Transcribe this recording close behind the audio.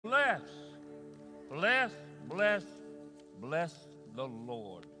bless, bless, bless, bless the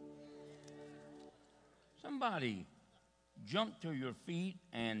Lord. Somebody jump to your feet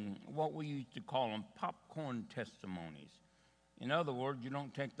and what we used to call them popcorn testimonies. In other words, you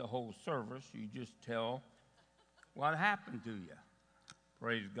don't take the whole service, you just tell what happened to you.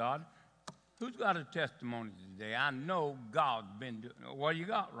 Praise God. Who's got a testimony today? I know God's been doing. What you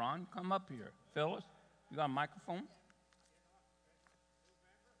got, Ron? Come up here. Phyllis, you got a microphone?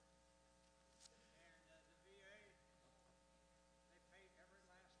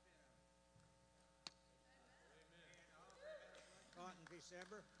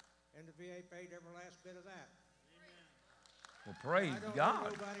 December, and the VA paid every last bit of that. Well, praise I don't God. owe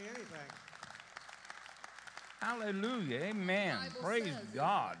nobody anything. Hallelujah. Amen. Praise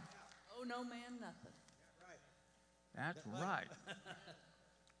God. Oh, no man, nothing. That's right.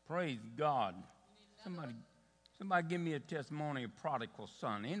 Praise God. Somebody give me a testimony of prodigal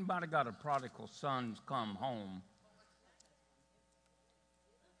son. Anybody got a prodigal son's come home?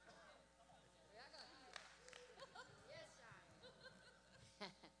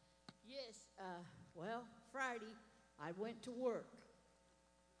 Yes, well, Friday, I went to work,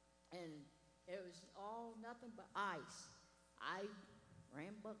 and it was all nothing but ice. I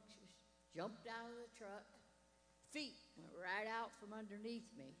rambunctious, jumped out of the truck, feet went right out from underneath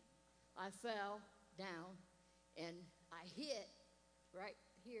me. I fell down, and I hit right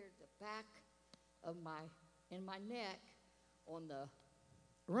here, the back of in my neck on the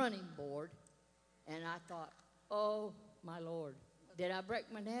running board, and I thought, oh, my Lord, did I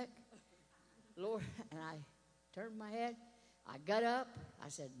break my neck? Lord, and I turned my head. I got up. I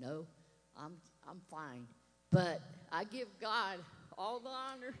said, no, I'm fine. But I give God all the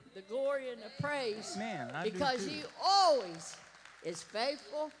honor, the glory, and the praise. Man, because He always is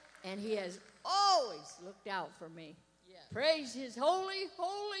faithful, and He has always looked out for me. Yes. Praise His holy,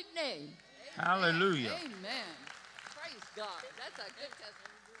 holy name. Hallelujah. Amen. Praise God. That's a good testimony.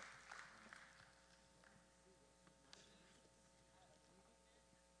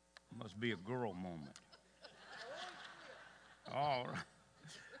 Must be a girl moment. All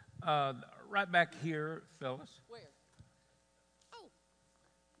right. Right back here, Phyllis. Where? Oh.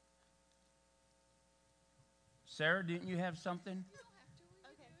 Sarah, didn't you have something?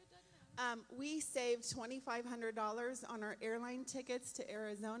 We saved $2,500 on our airline tickets to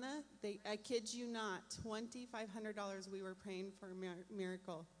Arizona. I kid you not, $2,500 we were paying for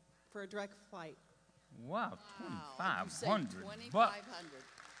Miracle for a direct flight. Wow, Wow. $2,500.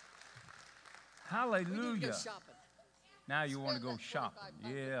 Hallelujah. We need to go shopping. Now you want to go shopping.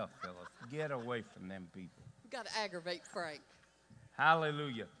 Yeah, Phyllis. Get away from them people. We got to aggravate Frank.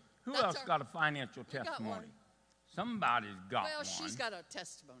 Hallelujah. Who else got a financial testimony? Somebody's got one. Well, she's got a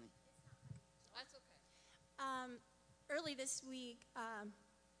testimony. That's okay. Early this week,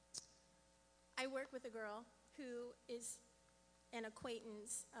 I work with a girl who is an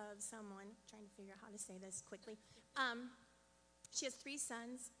acquaintance of someone. I'm trying to figure out how to say this quickly. She has 3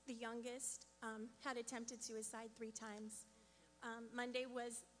 sons. The youngest had attempted suicide 3 times. Monday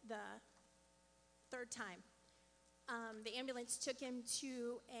was the 3rd time. The ambulance took him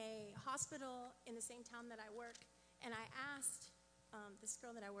to a hospital in the same town that I work, and I asked this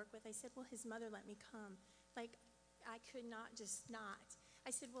girl that I work with, I said, will his mother let me come? Like, I could not just not.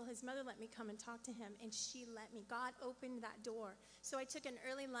 I said, will his mother let me come and talk to him? And she let me. God opened that door. So I took an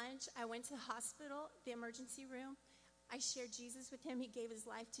early lunch. I went to the hospital, the emergency room. I shared Jesus with him. He gave his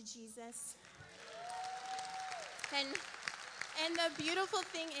life to Jesus. And the beautiful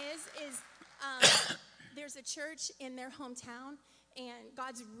thing is there's a church in their hometown, and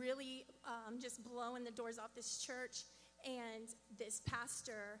God's really just blowing the doors off this church. And this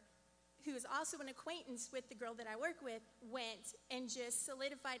pastor, who is also an acquaintance with the girl that I work with, went and just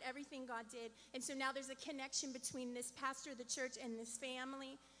solidified everything God did. And so now there's a connection between this pastor, the church, and this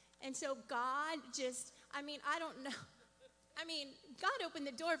family. And so God just, I don't know. God opened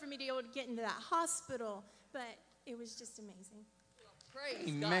the door for me to be able to get into that hospital, but it was just amazing. Praise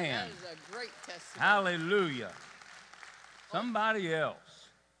Amen. God. That is a great testimony. Hallelujah. Somebody else.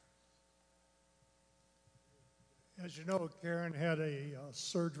 As you know, Karen had a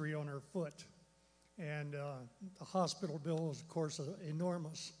surgery on her foot, and the hospital bill was, of course,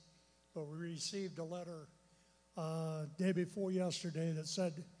 enormous. But we received a letter day before yesterday that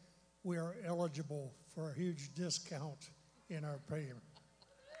said we are eligible for a huge discount in our payment.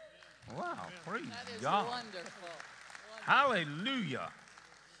 Wow, praise That is God. wonderful. Hallelujah.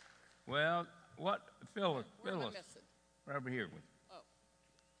 Well, what, Phyllis, Where am I missing? right over here with. Oh.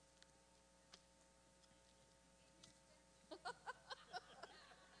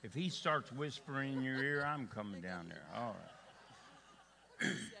 If he starts whispering in your ear, I'm coming down there. All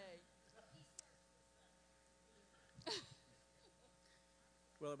right.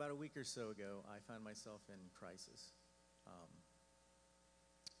 Well, about a week or so ago, I found myself in crisis.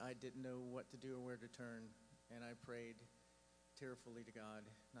 I didn't know what to do or where to turn, and I prayed tearfully to God,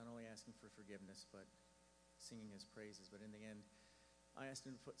 not only asking for forgiveness, but singing his praises. But in the end, I asked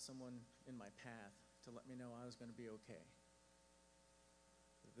him to put someone in my path to let me know I was going to be okay.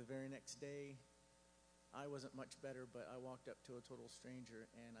 The very next day, I wasn't much better, but I walked up to a total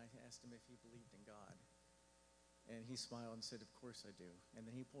stranger, and I asked him if he believed in God. And he smiled and said, "Of course I do." And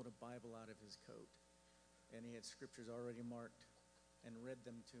then he pulled a Bible out of his coat, and he had scriptures already marked and read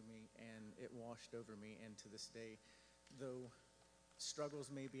them to me, and it washed over me. And to this day, though struggles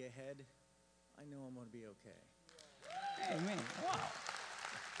may be ahead, I know I'm going to be okay. Amen. Wow.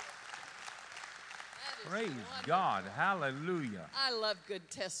 Praise God. Hallelujah. I love good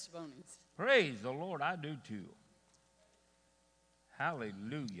testimonies. Praise the Lord. I do too.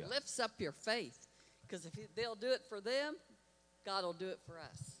 Hallelujah. Lifts up your faith. Because if they'll do it for them, God will do it for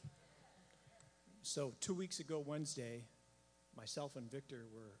us. So 2 weeks ago Wednesday, myself and Victor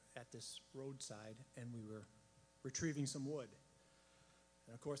were at this roadside, and we were retrieving some wood.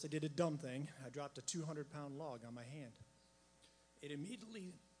 And of course, I did a dumb thing. I dropped a 200-pound log on my hand. It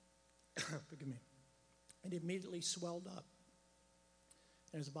immediately, forgive me, it immediately swelled up.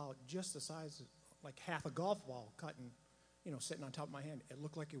 And it was about just the size of like half a golf ball cutting, sitting on top of my hand. It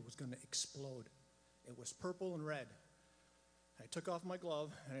looked like it was going to explode. It was purple and red. I took off my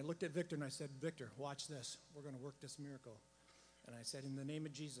glove, and I looked at Victor, and I said, "Victor, watch this. We're going to work this miracle." And I said, "In the name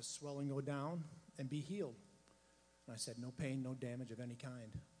of Jesus, swelling go down and be healed." And I said, "No pain, no damage of any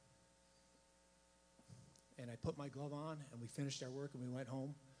kind." And I put my glove on, and we finished our work, and we went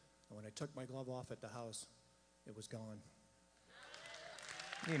home. And when I took my glove off at the house, it was gone.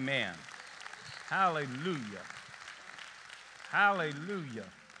 Amen. Hallelujah.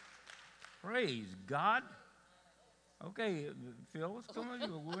 Hallelujah. Praise God. Okay, Phyllis, come on.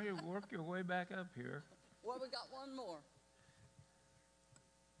 You work your way back up here. Well, we got one more.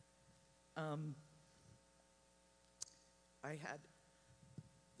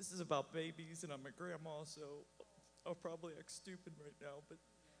 This is about babies, and I'm a grandma, so I'll probably act stupid right now, but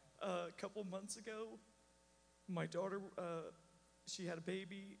a couple months ago, my daughter, she had a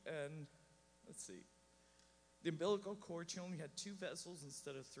baby, and let's see, the umbilical cord, she only had 2 vessels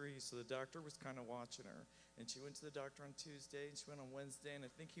instead of 3, so the doctor was kind of watching her. And she went to the doctor on Tuesday, and she went on Wednesday, and I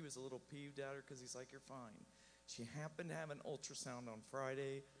think he was a little peeved at her because he's like, "You're fine." She happened to have an ultrasound on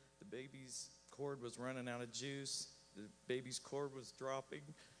Friday. The baby's cord was running out of juice. The baby's cord was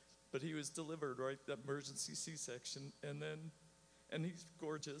dropping, but he was delivered, right, that emergency C-section, and he's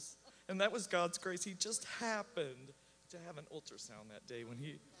gorgeous. And that was God's grace. He just happened to have an ultrasound that day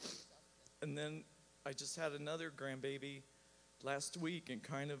and then I just had another grandbaby last week, and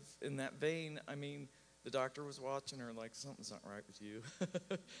kind of in that vein, I mean, the doctor was watching her like, "Something's not right with you."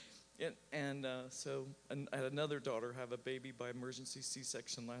 So I had another daughter have a baby by emergency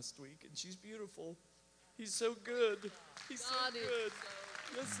C-section last week, and she's beautiful. He's so good. He's God so good.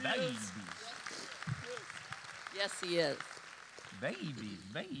 Yes, he is. Yes, he is. Babies.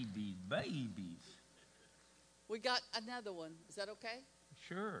 We got another one. Is that okay?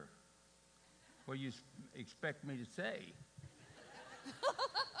 Sure. What do you expect me to say?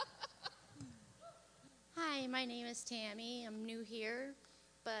 Hi, my name is Tammy. I'm new here,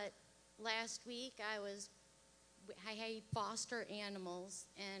 but last week I foster animals,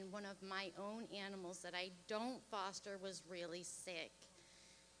 and one of my own animals that I don't foster was really sick.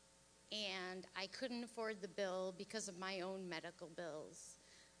 And I couldn't afford the bill because of my own medical bills.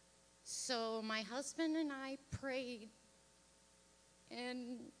 So my husband and I prayed,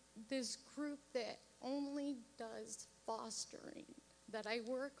 and this group that only does fostering that I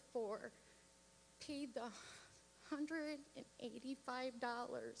work for paid the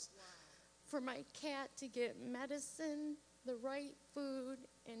 $185 for my cat to get medicine, the right food,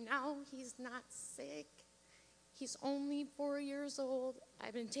 and now he's not sick. He's only 4 years old.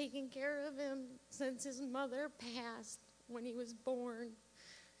 I've been taking care of him since his mother passed when he was born.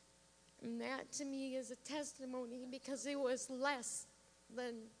 And that to me is a testimony, because it was less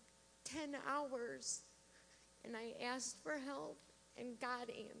than 10 hours. And I asked for help, and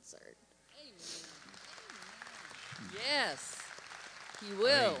God answered. Amen. Yes, he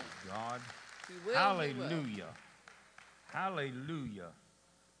will. Praise God. He will. Hallelujah. He will. Hallelujah.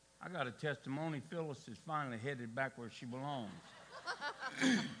 I got a testimony. Phyllis is finally headed back where she belongs.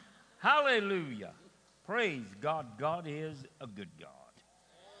 Hallelujah. Praise God. God is a good God.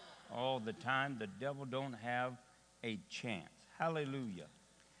 All the time, the devil don't have a chance. Hallelujah.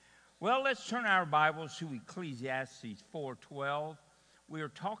 Well, let's turn our Bibles to Ecclesiastes 4:12. We are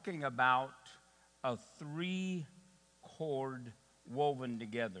talking about a 3-chord woven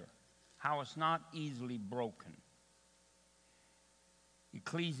together, how it's not easily broken.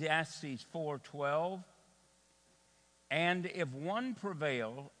 Ecclesiastes 4:12, and if one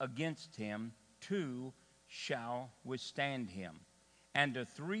prevail against him, two shall withstand him. And a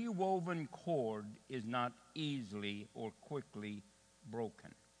three-woven cord is not easily or quickly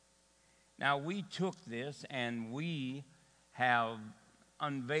broken. Now, we took this and we have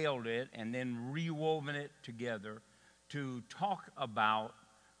unveiled it and then rewoven it together to talk about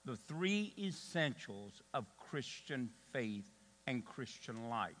the three essentials of Christian faith and Christian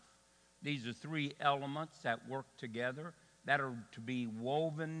life. These are three elements that work together that are to be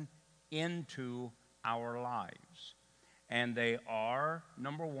woven into our lives. And they are,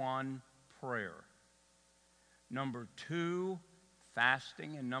 number one, prayer. Number two,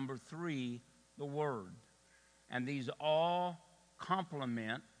 fasting. And number three, the Word. And these all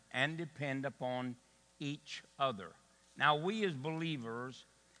complement and depend upon each other. Now, we as believers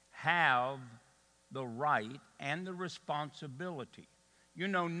have the right and the responsibility. You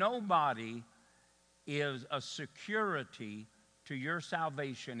know, nobody is a security to your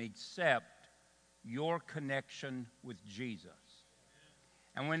salvation except your connection with Jesus.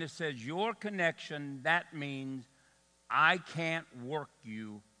 And when it says your connection, that means I can't work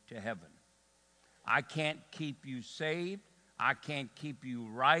you to heaven. I can't keep you saved. I can't keep you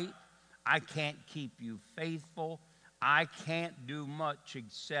right. I can't keep you faithful. I can't do much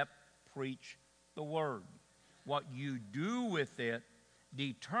except preach the Word. What you do with it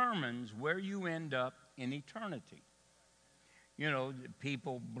determines where you end up in eternity. You know,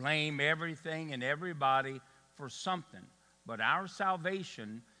 people blame everything and everybody for something. But our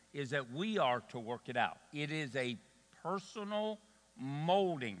salvation is that we are to work it out. It is a personal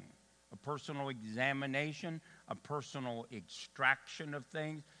molding, a personal examination, a personal extraction of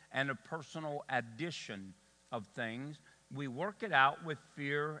things, and a personal addition of things. We work it out with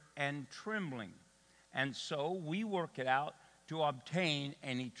fear and trembling. And so we work it out to obtain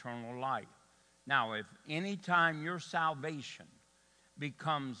an eternal life. Now, if any time your salvation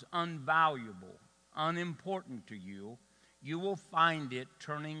becomes unvaluable, unimportant to you, you will find it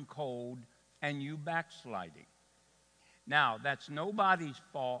turning cold and you backsliding. Now, that's nobody's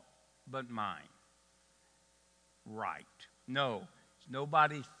fault but mine. Right. No, it's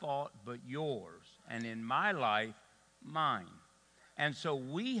nobody's fault but yours. And in my life, mine. And so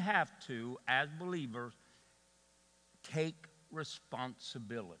we have to, as believers, take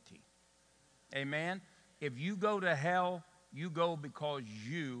responsibility. Amen? If you go to hell, you go because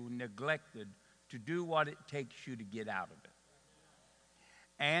you neglected to do what it takes you to get out of it.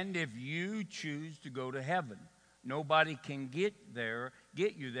 And if you choose to go to heaven, nobody can get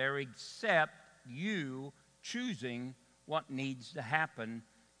you there except you choosing what needs to happen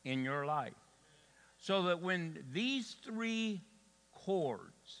in your life. So that when these three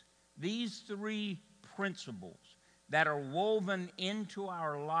cords, these three principles that are woven into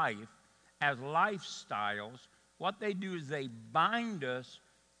our life as lifestyles, what they do is they bind us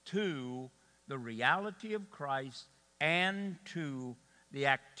to the reality of Christ and to the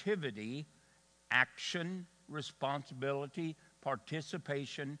activity, action, responsibility,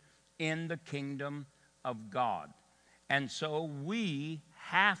 participation in the kingdom of God. And so we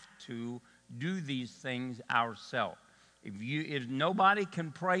have to do these things ourselves. If nobody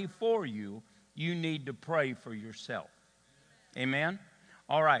can pray for you, you need to pray for yourself. Amen?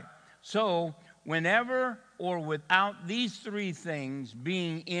 All right. So whenever or without these three things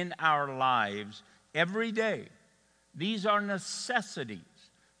being in our lives every day, these are necessities.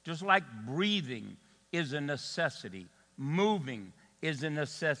 Just like breathing is a necessity. Moving is a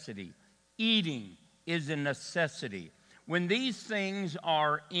necessity. Eating is a necessity. When these things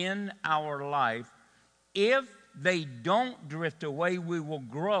are in our life, if they don't drift away, we will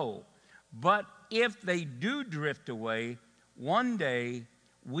grow. But if they do drift away, one day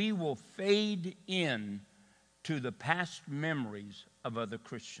we will fade in to the past memories of other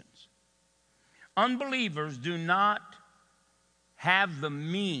Christians. Unbelievers do not have the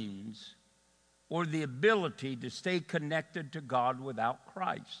means or the ability to stay connected to God without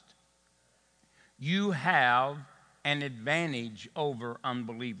Christ. You have an advantage over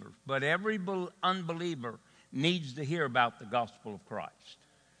unbelievers, but every unbeliever needs to hear about the gospel of Christ.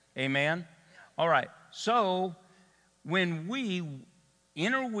 Amen? All right, so when we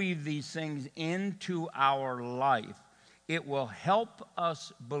interweave these things into our life, it will help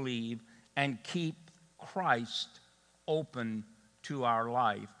us believe and keep Christ open to our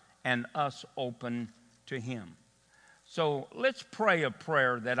life and us open to Him. So let's pray a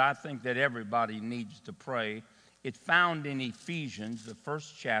prayer that I think that everybody needs to pray. It's found in Ephesians, the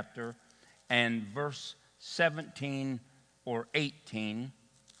first chapter, and verse 17 or 18.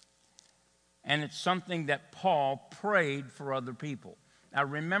 And it's something that Paul prayed for other people. Now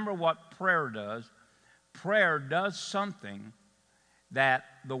remember what prayer does. Prayer does something that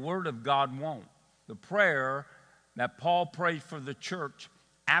the Word of God won't. The prayer that Paul prayed for the church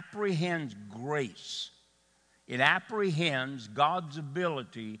apprehends grace. It apprehends God's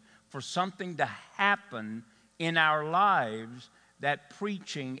ability for something to happen in our lives that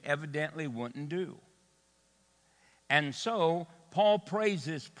preaching evidently wouldn't do. And so Paul prays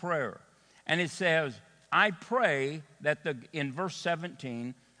this prayer. And it says, I pray that in verse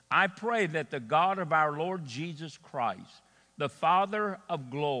 17, I pray that the God of our Lord Jesus Christ, the Father of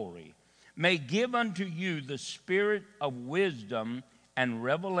glory, may give unto you the spirit of wisdom and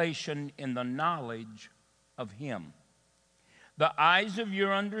revelation in the knowledge of him, the eyes of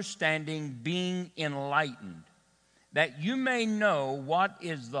your understanding being enlightened, that you may know what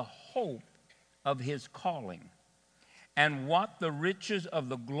is the hope of his calling, and what the riches of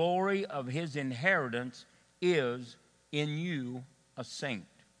the glory of his inheritance is in you, a saint,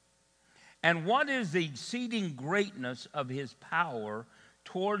 and what is the exceeding greatness of his power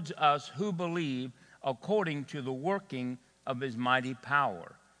towards us who believe, according to the working of his mighty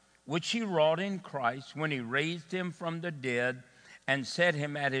power, which he wrought in Christ when he raised him from the dead and set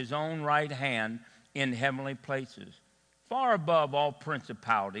him at his own right hand in heavenly places, far above all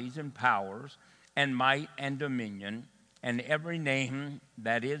principalities and powers and might and dominion, and every name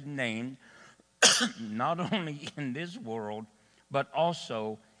that is named, not only in this world, but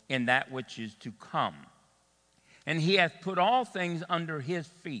also in that which is to come. And he hath put all things under his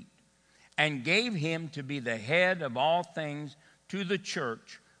feet, and gave him to be the head of all things to the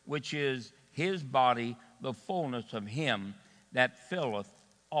church, which is his body, the fullness of him that filleth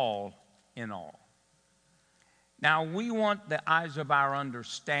all in all. Now we want the eyes of our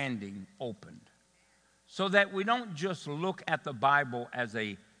understanding opened, so that we don't just look at the Bible as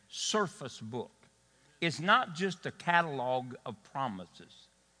a surface book. It's not just a catalog of promises.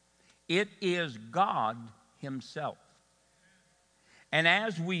 It is God himself. And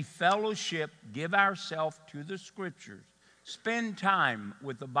as we fellowship, give ourselves to the Scriptures, spend time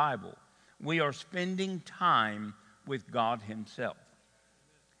with the Bible, we are spending time with God himself.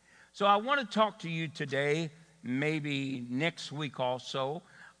 So I want to talk to you today, maybe next week also,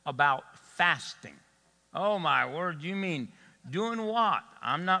 about fasting. Oh my word, you mean doing what?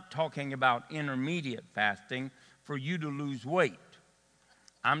 I'm not talking about intermediate fasting for you to lose weight.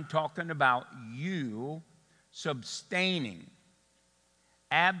 I'm talking about you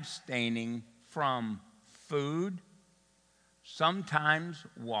abstaining from food, sometimes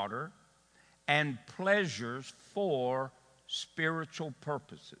water, and pleasures for spiritual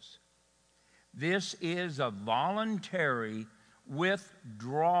purposes. This is a voluntary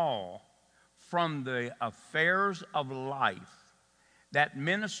withdrawal from the affairs of life that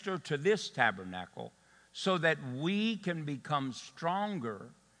minister to this tabernacle, so that we can become stronger,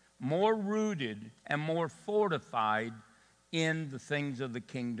 more rooted, and more fortified in the things of the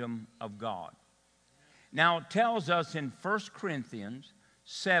kingdom of God. Now it tells us in 1 Corinthians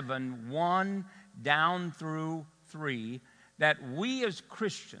 7, 1 down through 3, that we as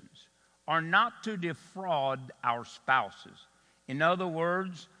Christians are not to defraud our spouses. In other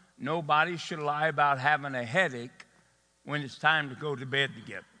words, nobody should lie about having a headache when it's time to go to bed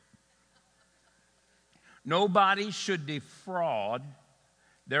together. Nobody should defraud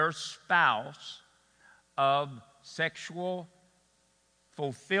their spouse of sexual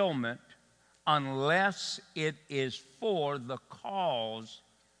fulfillment unless it is for the cause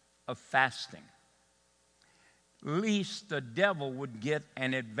of fasting, lest the devil would get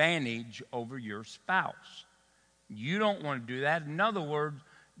an advantage over your spouse. You don't want to do that. In other words,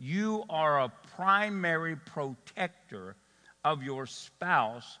 you are a primary protector of your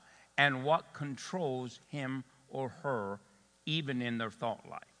spouse and what controls him or her, even in their thought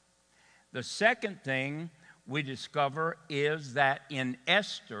life. The second thing we discover is that in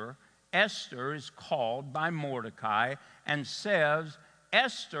Esther is called by Mordecai and says,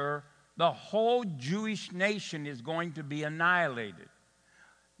 Esther, the whole Jewish nation is going to be annihilated.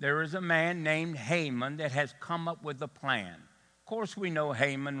 There is a man named Haman that has come up with a plan. Of course, we know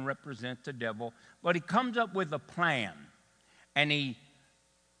Haman represents the devil, but he comes up with a plan, and he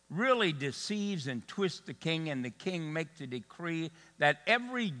really deceives and twists the king, and the king makes a decree that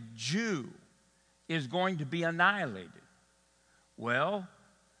every Jew is going to be annihilated. Well,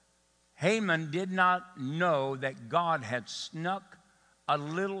 Haman did not know that God had snuck a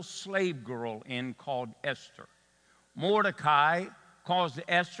little slave girl in called Esther. Mordecai calls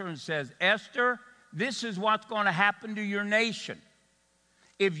to Esther and says, Esther, this is what's going to happen to your nation.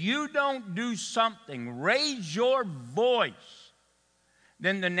 if you don't do something, raise your voice,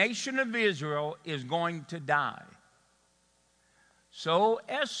 then the nation of Israel is going to die. So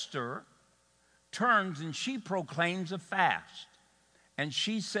Esther turns and she proclaims a fast. And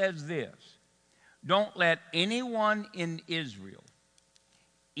she says this, don't let anyone in Israel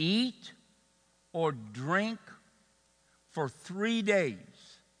eat or drink for 3 days.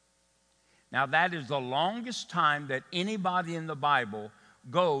 Now that is the longest time that anybody in the Bible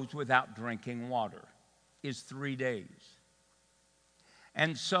goes without drinking water, is 3 days.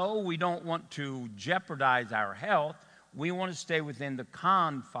 And so we don't want to jeopardize our health. We want to stay within the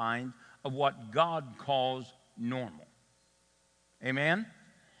confines of what God calls normal. Amen?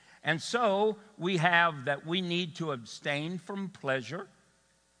 And so we have that we need to abstain from pleasure.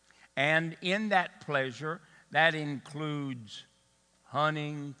 And in that pleasure, that includes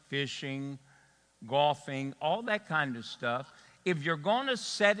hunting, fishing, golfing, all that kind of stuff. If you're going to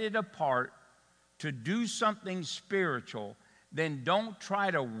set it apart to do something spiritual, then don't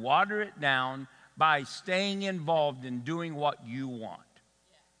try to water it down by staying involved in doing what you want.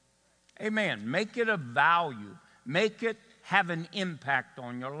 Amen. Make it a value. Make it have an impact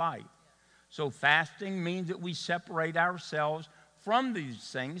on your life. So fasting means that we separate ourselves from these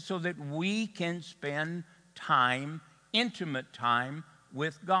things so that we can spend time, intimate time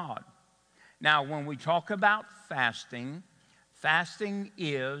with God. Now, when we talk about fasting, fasting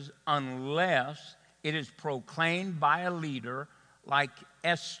is, unless it is proclaimed by a leader like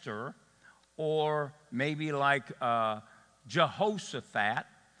Esther or maybe like Jehoshaphat,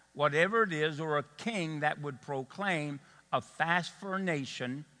 whatever it is, or a king that would proclaim a fast for a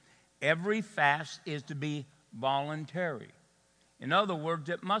nation, every fast is to be voluntary. In other words,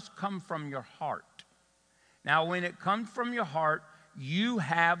 it must come from your heart. Now, when it comes from your heart, you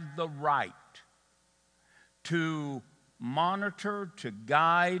have the right to monitor, to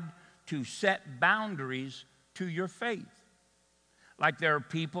guide, to set boundaries to your faith. Like there are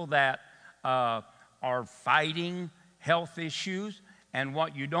people that are fighting health issues, and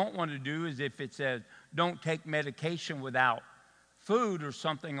what you don't want to do is if it says don't take medication without food or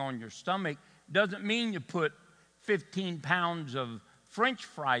something on your stomach, doesn't mean you put 15 pounds of French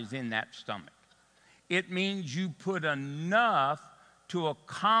fries in that stomach. It means you put enough to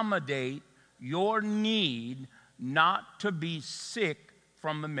accommodate your need not to be sick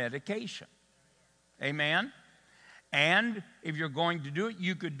from the medication. Amen? And if you're going to do it,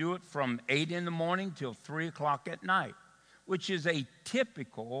 you could do it from 8 in the morning till 3 o'clock at night, which is a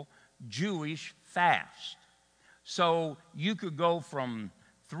typical Jewish fast. So you could go from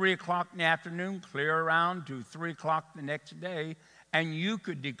 3 o'clock in the afternoon, clear around to 3 o'clock the next day, and you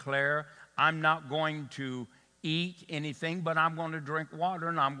could declare, I'm not going to eat anything, but I'm going to drink water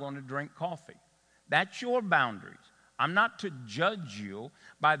and I'm going to drink coffee. That's your boundaries. I'm not to judge you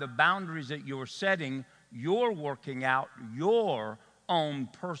by the boundaries that you're setting. You're working out your own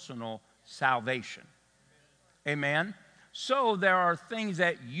personal salvation. Amen? So there are things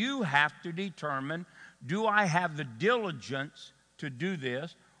that you have to determine. Do I have the diligence to do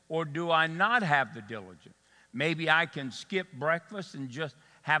this, or do I not have the diligence? Maybe I can skip breakfast and just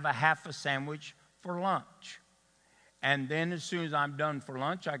have a half a sandwich for lunch. And then as soon as I'm done for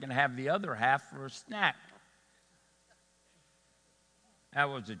lunch, I can have the other half for a snack. That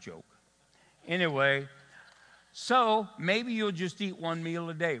was a joke. Anyway, so maybe you'll just eat one meal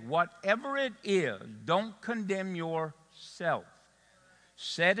a day. Whatever it is, don't condemn yourself.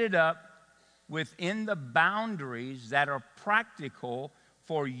 Set it up within the boundaries that are practical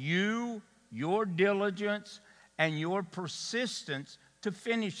for you, your diligence, and your persistence to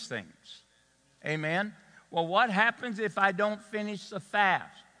finish things. Amen? Well, what happens if I don't finish the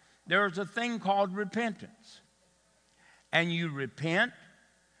fast? There's a thing called repentance. And you repent,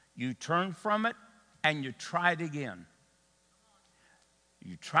 you turn from it, and you try it again.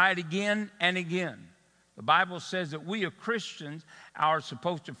 You try it again and again. The Bible says that we as Christians are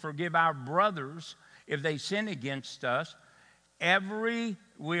supposed to forgive our brothers if they sin against us.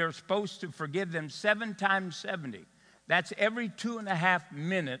 We are supposed to forgive them 7 times 70. That's every 2.5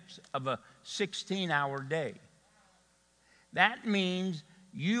 minutes of a 16-hour day. That means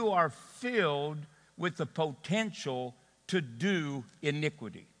you are filled with the potential to do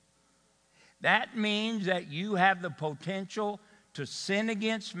iniquity. That means that you have the potential to sin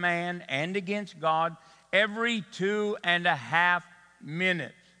against man and against God every 2.5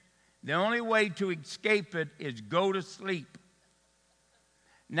 minutes. The only way to escape it is go to sleep.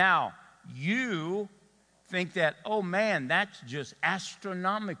 Now, you think that, oh man, that's just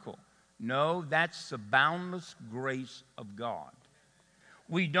astronomical. No, that's the boundless grace of God.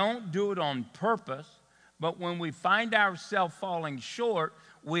 We don't do it on purpose, but when we find ourselves falling short,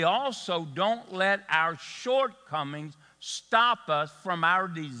 we also don't let our shortcomings stop us from our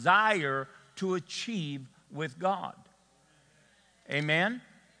desire to achieve with God. Amen?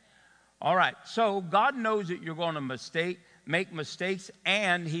 All right, so God knows that you're going to make mistakes,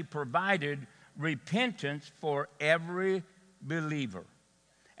 and He provided repentance for every believer.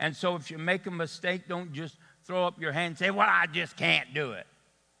 And so if you make a mistake, don't just throw up your hand and say, well, I just can't do it.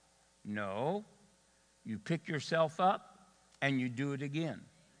 No, you pick yourself up and you do it again.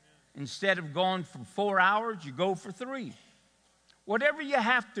 Instead of going for 4 hours, you go for 3. Whatever you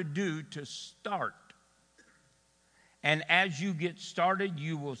have to do to start. And as you get started,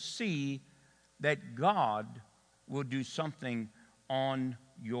 you will see that God will do something on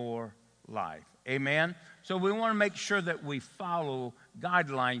your life. Amen? So we want to make sure that we follow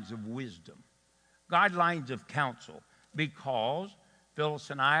guidelines of wisdom, guidelines of counsel, because Phyllis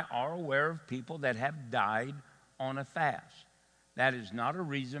and I are aware of people that have died on a fast. That is not a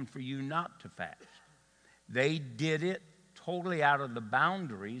reason for you not to fast. They did it totally out of the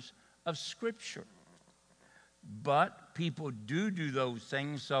boundaries of Scripture. But people do those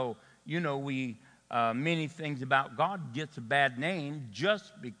things, so, many things about God gets a bad name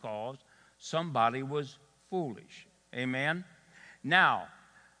just because somebody was foolish. Amen? Now,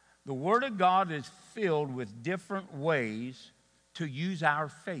 the Word of God is filled with different ways to use our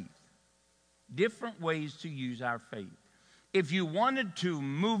faith. Different ways to use our faith. If you wanted to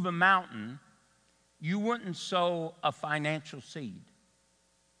move a mountain, you wouldn't sow a financial seed.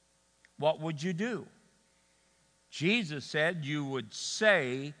 What would you do? Jesus said you would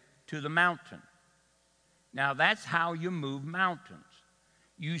say to the mountain. Now, that's how you move mountains.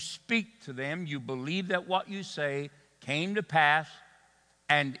 You speak to them, you believe that what you say came to pass,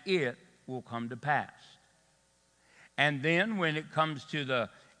 and it will come to pass. And then when it comes to the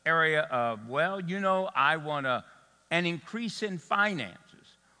area of, I want an increase in finances,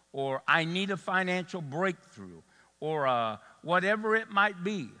 or I need a financial breakthrough, or whatever it might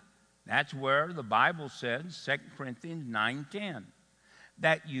be, that's where the Bible says, 2 Corinthians 9:10,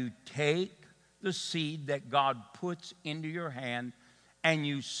 that you take the seed that God puts into your hand and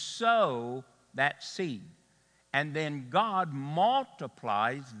you sow that seed. And then God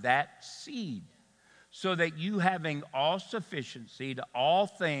multiplies that seed so that you, having all sufficiency to all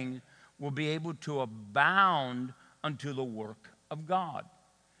things, will be able to abound unto the work of God.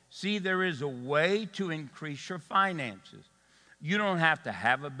 See, there is a way to increase your finances. You don't have to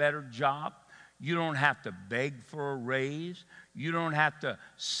have a better job. You don't have to beg for a raise. You don't have to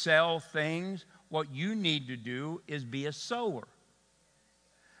sell things. What you need to do is be a sower.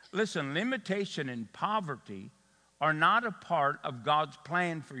 Listen, limitation and poverty are not a part of God's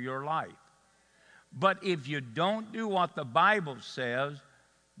plan for your life. But if you don't do what the Bible says,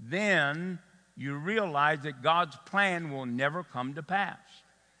 then you realize that God's plan will never come to pass.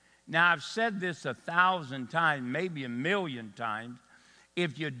 Now, I've said this 1,000 times, maybe 1,000,000 times.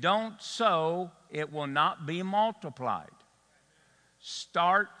 If you don't sow, it will not be multiplied.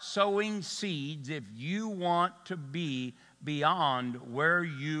 Start sowing seeds if you want to be beyond where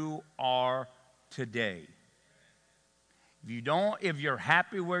you are today. If you're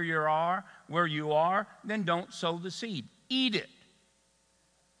happy where you are, then don't sow the seed. Eat it.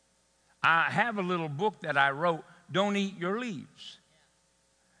 I have a little book that I wrote, Don't Eat Your Leaves.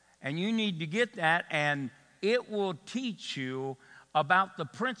 And you need to get that, and it will teach you about the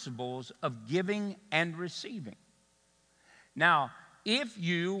principles of giving and receiving. Now, if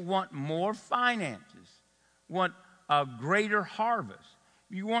you want more finances, want a greater harvest,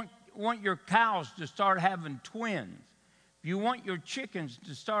 you want your cows to start having twins, if you want your chickens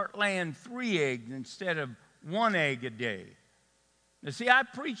to start laying 3 eggs instead of 1 egg a day. Now, see, I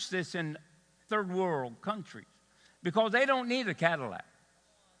preach this in third world countries because they don't need a Cadillac.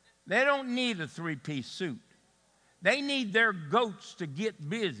 They don't need a 3-piece suit. They need their goats to get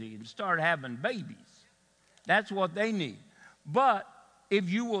busy and start having babies. That's what they need. But if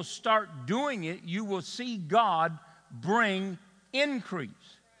you will start doing it, you will see God bring increase.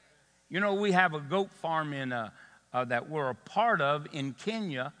 We have a goat farm that we're a part of in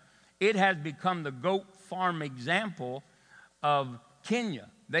Kenya. It has become the goat farm example of Kenya.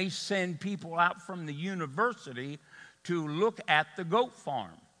 They send people out from the university to look at the goat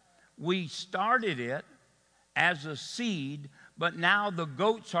farm. We started it as a seed, but now the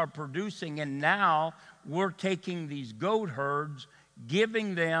goats are producing, and now we're taking these goat herds,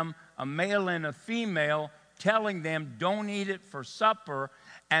 giving them a male and a female, telling them don't eat it for supper,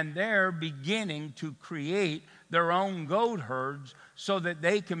 and they're beginning to create their own goat herds so that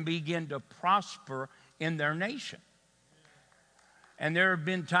they can begin to prosper in their nation. And there have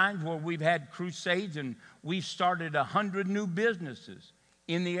been times where we've had crusades and we've started 100 new businesses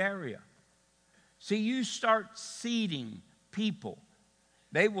in the area. See, you start seeding people,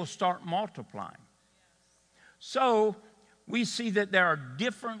 they will start multiplying. So we see that there are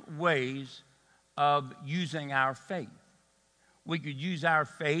different ways of using our faith. We could use our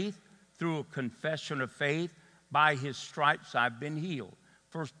faith through a confession of faith. By his stripes I've been healed.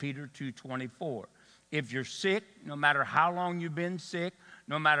 1 Peter 2:24. If you're sick, no matter how long you've been sick,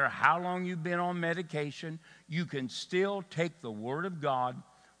 no matter how long you've been on medication, you can still take the Word of God,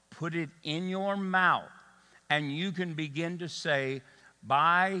 put it in your mouth, and you can begin to say,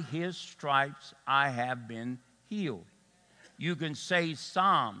 by his stripes I have been healed. You can say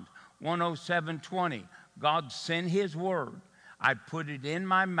Psalms 107:20. God sent his word. I put it in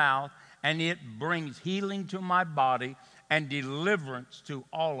my mouth, and it brings healing to my body and deliverance to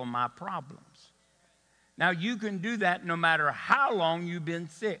all of my problems. Now, you can do that no matter how long you've been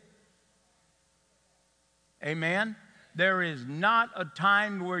sick. Amen? There is not a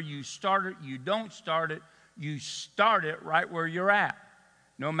time where you start it, you don't start it. You start it right where you're at.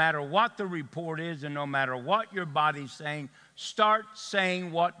 No matter what the report is and no matter what your body's saying, start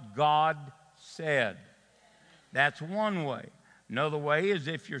saying what God said. That's one way. Another way is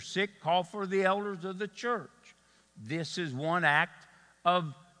if you're sick, call for the elders of the church. This is one act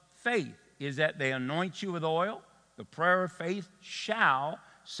of faith, is that they anoint you with oil. The prayer of faith shall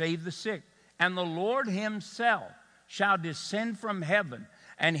save the sick. And the Lord himself shall descend from heaven,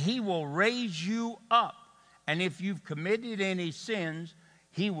 and he will raise you up. And if you've committed any sins,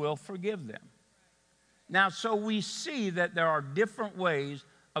 he will forgive them. Now, so we see that there are different ways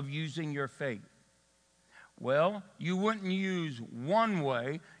of using your faith. Well, you wouldn't use one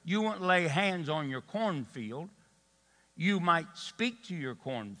way. You wouldn't lay hands on your cornfield. You might speak to your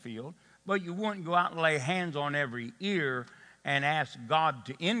cornfield, but you wouldn't go out and lay hands on every ear and ask God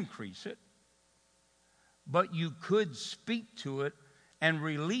to increase it. But you could speak to it and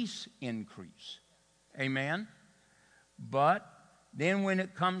release increase. Amen? But then when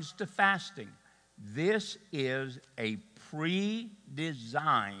it comes to fasting, this is a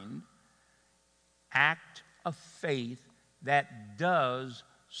pre-designed act of faith that does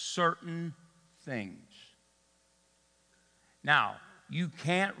certain things. Now, you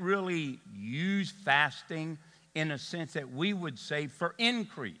can't really use fasting in a sense that we would say for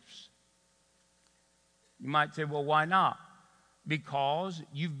increase. You might say, well, why not? Because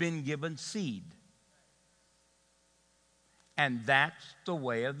you've been given seed. And that's the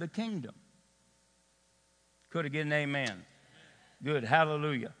way of the kingdom. Could I get an amen? Good,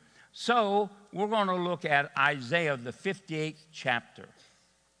 hallelujah. So, we're going to look at Isaiah, the 58th chapter.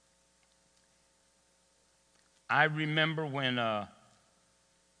 I remember when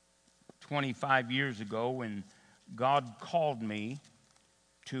 25 years ago when God called me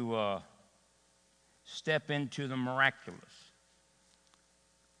to step into the miraculous.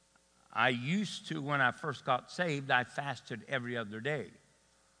 I used to, when I first got saved, I fasted every other day.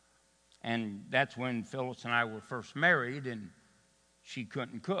 And that's when Phyllis and I were first married, and she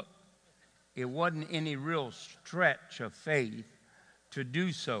couldn't cook. It wasn't any real stretch of faith to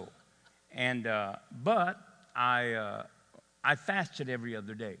do so. And but I fasted every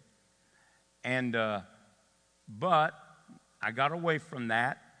other day. And but I got away from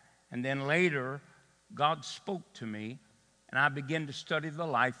that, and then later God spoke to me, and I began to study the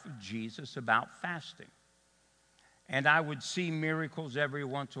life of Jesus about fasting. And I would see miracles every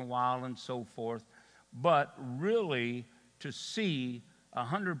once in a while and so forth, but really to see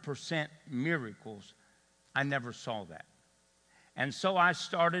 100% miracles, I never saw that. And so I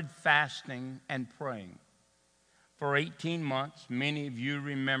started fasting and praying for 18 months. Many of you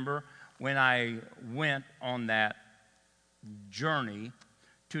remember when I went on that journey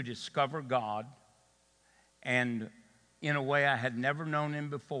to discover God, and in a way I had never known him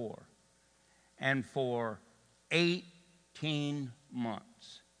before. And for 18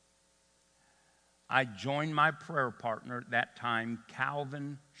 months, I joined my prayer partner at that time,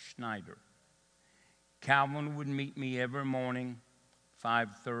 Calvin Schneider. Calvin would meet me every morning,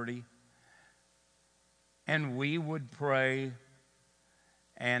 5:30, and we would pray,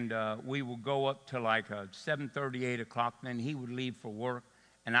 and we would go up to like 7:30, 8 o'clock, then he would leave for work,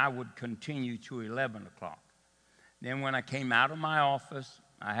 and I would continue to 11 o'clock. Then when I came out of my office,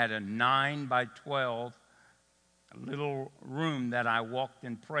 I had a 9 by 12 little room that I walked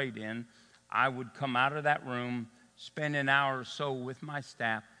and prayed in. I would come out of that room, spend an hour or so with my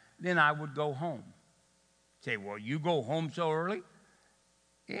staff, then I would go home. Say, well, you go home so early?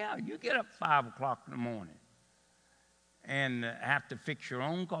 Yeah, you get up 5 o'clock in the morning and have to fix your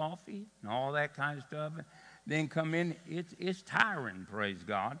own coffee and all that kind of stuff. Then come in. It's tiring, praise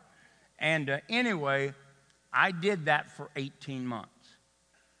God. And anyway, I did that for 18 months.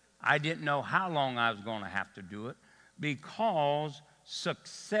 I didn't know how long I was going to have to do it because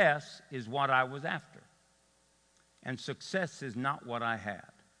success is what I was after. And success is not what I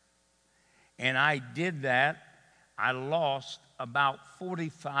had. And I did that. I lost about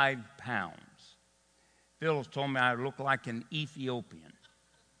 45 pounds. Phyllis told me I looked like an Ethiopian,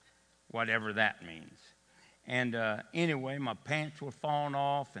 whatever that means. And anyway, my pants were falling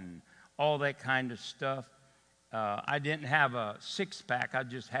off and all that kind of stuff. I didn't have a six-pack. I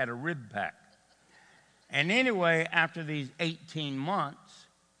just had a rib pack. And anyway, after these 18 months,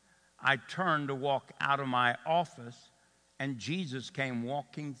 I turned to walk out of my office, and Jesus came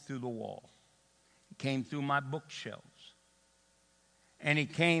walking through the wall. He came through my bookshelves. And he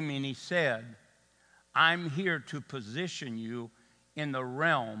came and he said, I'm here to position you in the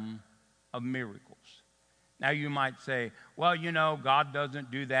realm of miracles. Now you might say, well, you know, God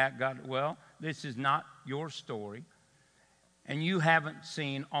doesn't do that. Well, this is not your story. And you haven't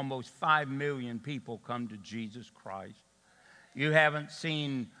seen almost 5 million people come to Jesus Christ. You haven't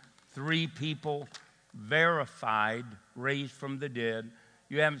seen 3 people verified, raised from the dead.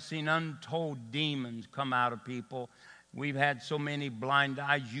 You haven't seen untold demons come out of people. We've had so many blind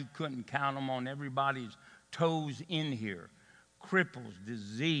eyes, you couldn't count them on everybody's toes in here. Cripples,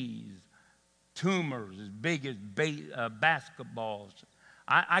 disease, tumors as big as basketballs.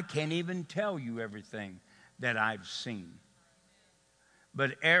 I can't even tell you everything that I've seen.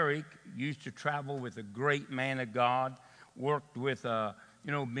 But Eric used to travel with a great man of God, worked with,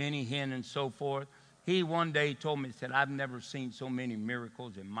 Benny Hinn and so forth. He one day told me, he said, I've never seen so many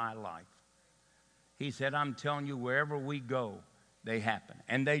miracles in my life. He said, I'm telling you, wherever we go, they happen.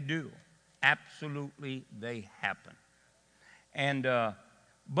 And they do. Absolutely, they happen. And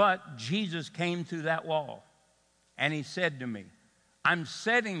but Jesus came through that wall, and he said to me, I'm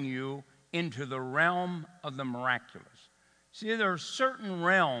setting you into the realm of the miraculous. See, there are certain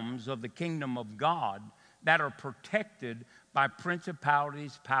realms of the kingdom of God that are protected by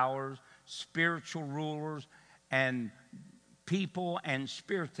principalities, powers, spiritual rulers, and people and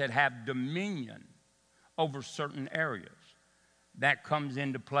spirits that have dominion over certain areas. That comes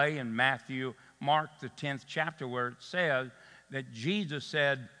into play in Mark, the 10th chapter, where it says that Jesus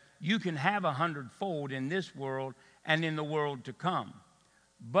said, you can have 100-fold in this world and in the world to come.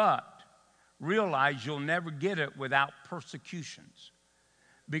 But realize you'll never get it without persecutions,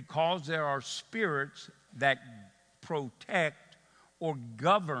 because there are spirits that protect or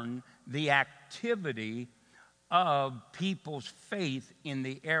govern the activity of people's faith in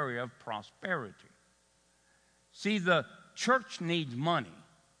the area of prosperity. See, the church needs money,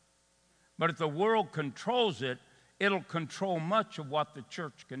 but if the world controls it, it'll control much of what the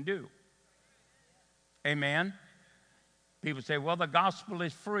church can do. Amen? People say, well, the gospel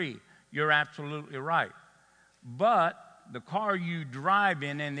is free. You're absolutely right. But the car you drive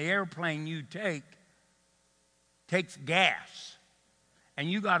in and the airplane you take takes gas,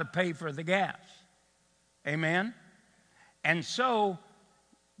 and you got to pay for the gas. Amen? And so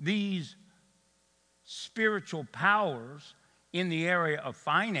these spiritual powers in the area of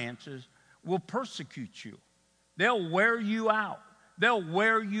finances will persecute you. They'll wear you out. They'll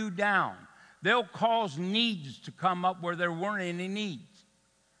wear you down. They'll cause needs to come up where there weren't any needs.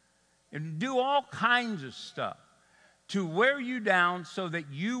 And do all kinds of stuff to wear you down so that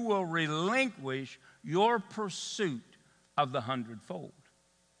you will relinquish your pursuit of the 100-fold.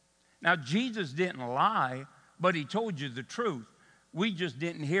 Now, Jesus didn't lie, but he told you the truth. We just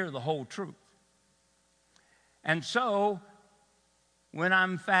didn't hear the whole truth. And so, when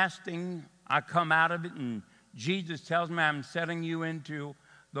I'm fasting, I come out of it, and Jesus tells me I'm setting you into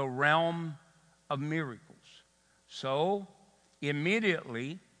the realm of miracles. So,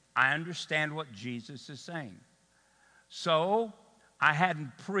 immediately, I understand what Jesus is saying. So, I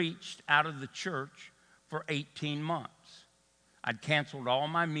hadn't preached out of the church for 18 months. I'd canceled all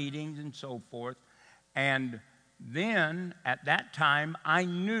my meetings and so forth. And then, at that time, I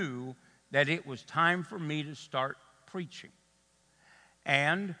knew that it was time for me to start preaching.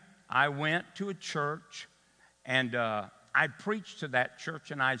 And I went to a church, and I preached to that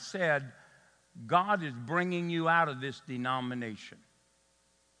church, and I said, God is bringing you out of this denomination.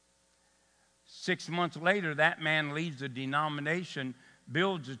 6 months later, that man leaves the denomination,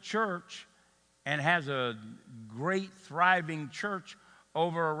 builds a church, and has a great, thriving church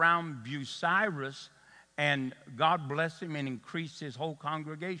over around Bucyrus, and God blessed him and increased his whole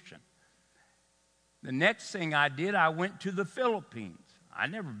congregation. The next thing I did, I went to the Philippines.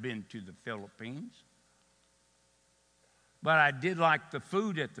 I'd never been to the Philippines, but I did like the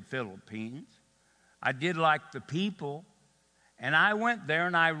food at the Philippines. I did like the people. And I went there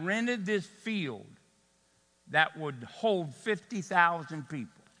and I rented this field that would hold 50,000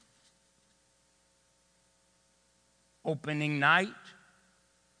 people. Opening night,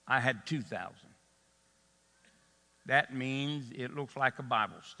 I had 2,000. That means it looks like a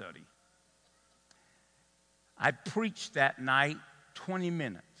Bible study. I preached that night 20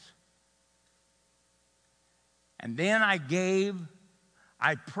 minutes. And then I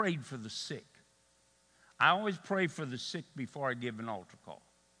prayed for the sick. I always pray for the sick before I give an altar call.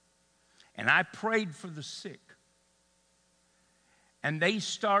 And I prayed for the sick. And they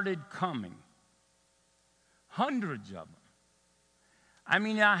started coming. Hundreds of them. I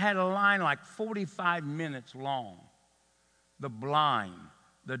mean, I had a line like 45 minutes long. The blind,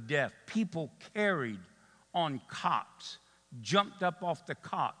 the deaf, people carried on cots, jumped up off the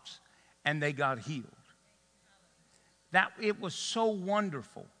cots, and they got healed. It was so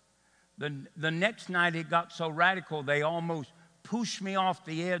wonderful. The next night it got so radical, they almost pushed me off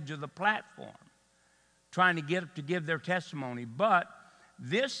the edge of the platform, trying to get up to give their testimony. But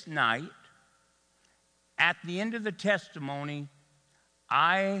this night, at the end of the testimony,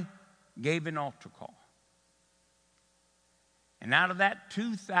 I gave an altar call. And out of that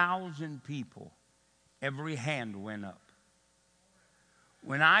 2,000 people, every hand went up.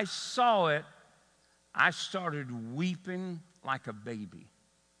 When I saw it, I started weeping like a baby.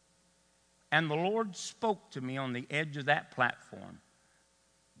 And the Lord spoke to me on the edge of that platform.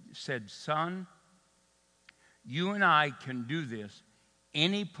 He said, son, you and I can do this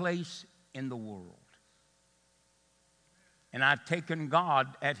any place in the world. And I've taken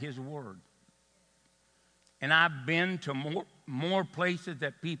God at his word. And I've been to more places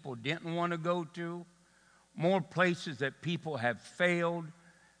that people didn't want to go to, more places that people have failed,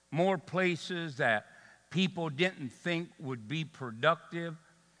 more places that people didn't think would be productive.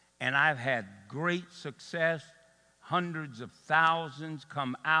 And I've had great success. Hundreds of thousands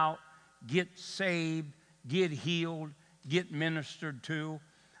come out, get saved, get healed, get ministered to.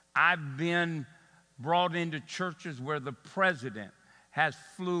 I've been brought into churches where the president has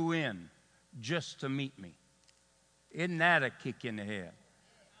flew in just to meet me. Isn't that a kick in the head?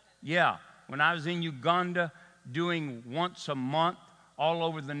 Yeah, when I was in Uganda doing once a month all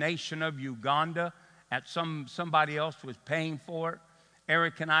over the nation of Uganda, somebody else was paying for it,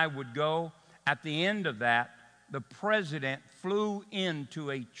 Eric and I would go. At the end of that, the president flew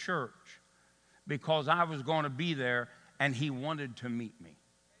into a church because I was going to be there and he wanted to meet me.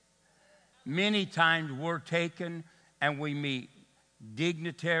 Many times we're taken and we meet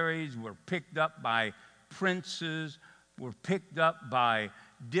dignitaries, we're picked up by princes, we're picked up by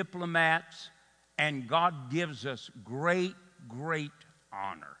diplomats, and God gives us great, great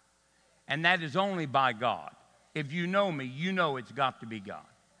honor. And that is only by God. If you know me, you know it's got to be God.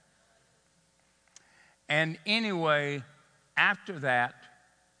 And anyway, after that,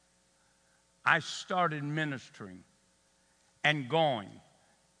 I started ministering and going.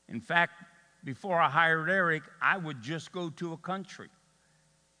 In fact, before I hired Eric, I would just go to a country.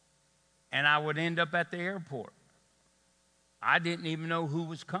 And I would end up at the airport. I didn't even know who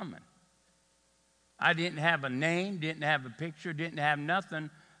was coming. I didn't have a name, didn't have a picture, didn't have nothing.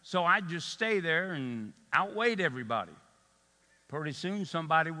 So I'd just stay there and outwait everybody. Pretty soon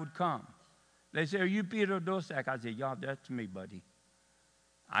somebody would come. They say, are you Peter Dosak? I say, yeah, that's me, buddy.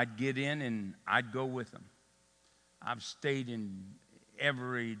 I'd get in and I'd go with them. I've stayed in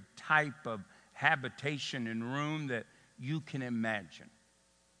every type of habitation and room that you can imagine.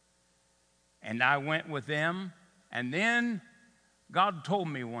 And I went with them, and then God told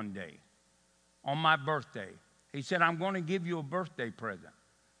me one day, on my birthday, he said, I'm going to give you a birthday present.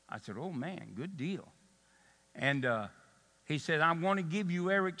 I said, oh man, good deal. And he said, I'm going to give you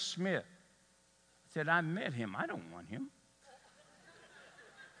Eric Smith. I said, I met him. I don't want him.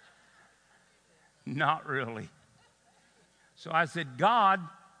 Not really. So I said, God,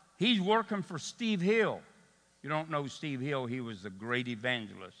 he's working for Steve Hill. You don't know Steve Hill. He was the great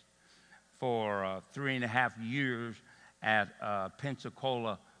evangelist for 3.5 years at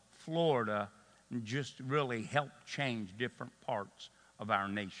Pensacola, Florida, and just really helped change different parts of our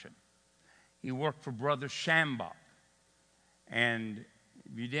nation. He worked for Brother Shambach. And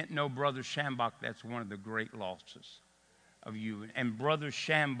if you didn't know Brother Shambach, that's one of the great losses of you. And Brother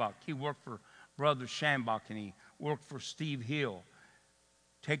Shambach, he worked for Brother Shambach, and he worked for Steve Hill,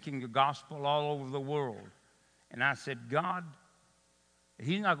 taking the gospel all over the world. And I said, God,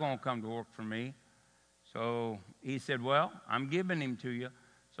 he's not going to come to work for me. So he said, well, I'm giving him to you.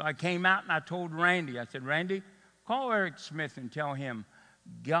 So I came out and I told Randy, I said, Randy, call Eric Smith and tell him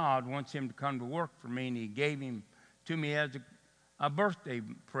God wants him to come to work for me, and he gave him to me as a birthday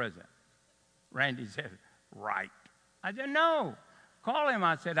present. Randy said, right. I said, no, call him.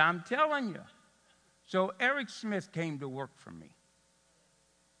 I said, I'm telling you. So Eric Smith came to work for me.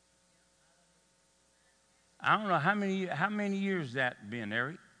 I don't know how many years that been,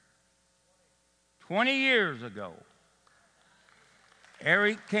 Eric? 20 years ago.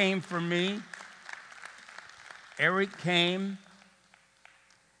 Eric came for me. Eric came.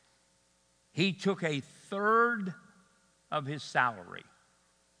 He took a third of his salary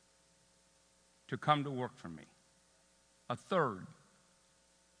to come to work for me. A third.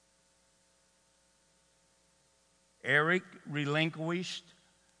 Eric relinquished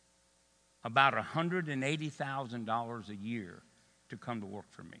about $180,000 a year to come to work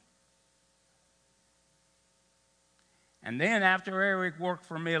for me. And then after Eric worked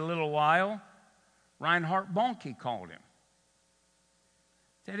for me a little while, Reinhard Bonnke called him.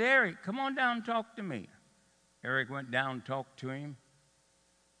 Said, Eric, come on down and talk to me. Eric went down and talked to him.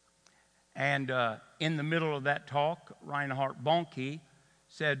 And in the middle of that talk, Reinhard Bonnke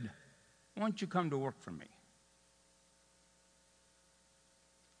said, why don't you come to work for me?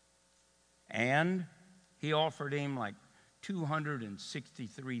 And he offered him like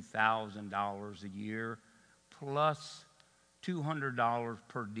 $263,000 a year plus $200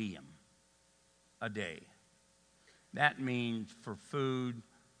 per diem a day. That means for food,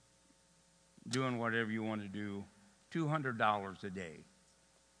 doing whatever you want to do, $200 a day.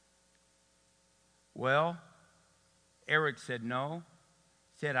 Well, Eric said no.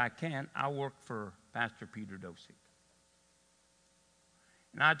 Said, I can't. I work for Pastor Peter Dosick.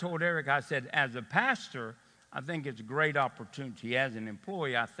 And I told Eric, I said, as a pastor, I think it's a great opportunity. As an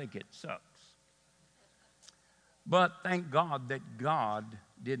employee, I think it sucks. But thank God that God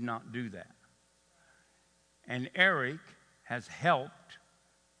did not do that. And Eric has helped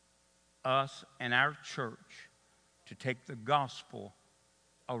us and our church to take the gospel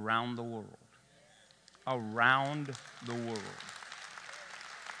around the world. Around the world.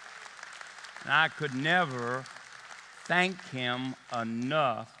 And I could never thank him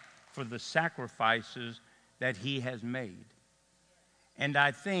enough for the sacrifices that he has made. And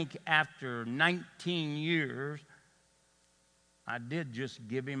I think after 19 years, I did just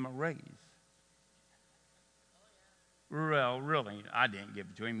give him a raise. Well, really, I didn't give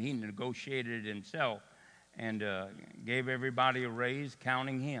it to him. He negotiated it himself and gave everybody a raise,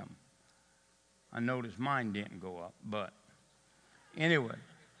 counting him. I noticed mine didn't go up, but anyway.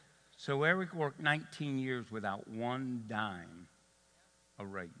 So Eric worked 19 years without one dime a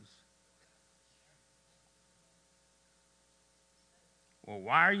raise. Well,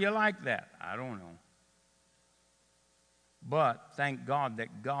 why are you like that? I don't know. But thank God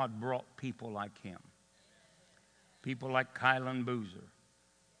that God brought people like him. People like Kylan Boozer.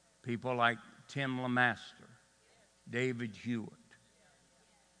 People like Tim Lamaster. David Hewitt.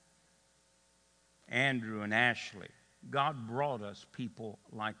 Andrew and Ashley. God brought us people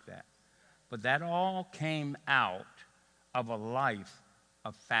like that. But that all came out of a life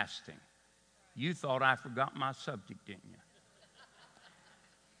of fasting. You thought I forgot my subject, didn't you?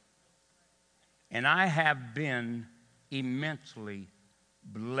 And I have been immensely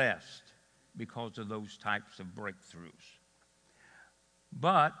blessed because of those types of breakthroughs.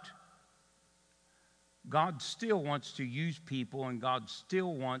 But God still wants to use people, and God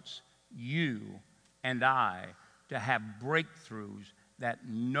still wants you and I to have breakthroughs that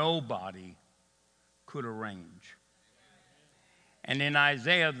nobody could arrange. And in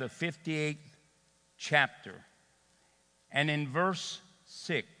Isaiah, the 58th chapter, and in verse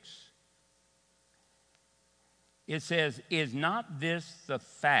 6, it says, is not this the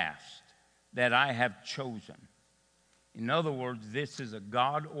fast that I have chosen? In other words, this is a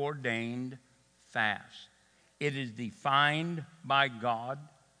God-ordained fast. It is defined by God,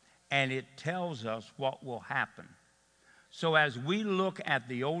 and it tells us what will happen. So as we look at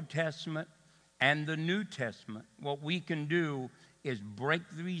the Old Testament and the New Testament, what we can do is break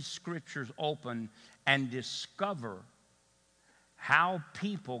these scriptures open and discover how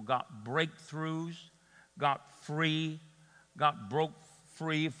people got breakthroughs, got free, broke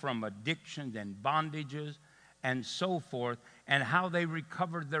free from addictions and bondages and so forth, and how they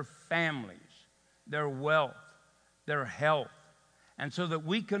recovered their families, their wealth, their health. And so that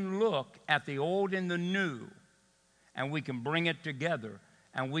we can look at the old and the new, and we can bring it together,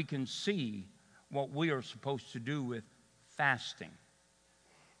 and we can see what we are supposed to do with fasting.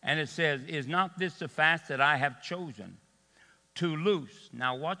 And it says, is not this the fast that I have chosen to loose?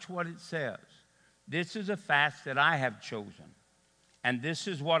 Now watch what it says. This is a fast that I have chosen, and this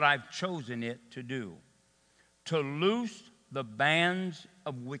is what I've chosen it to do. To loose the bands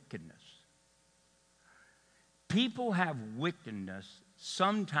of wickedness. People have wickedness.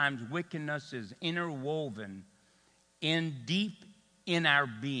 Sometimes wickedness is interwoven deep in our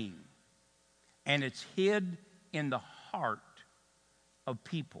being, and it's hid in the heart of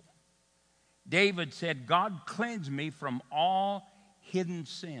people. David said, God, cleanse me from all hidden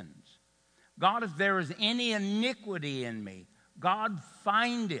sins. God, if there is any iniquity in me, God,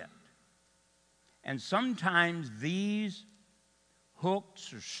 find it. And sometimes these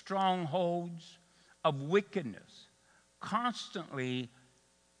hooks or strongholds of wickedness constantly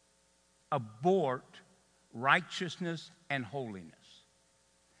abort righteousness and holiness.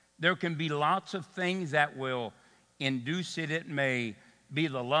 There can be lots of things that will induce it. It may be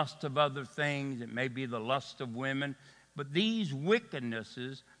the lust of other things. It may be the lust of women. But these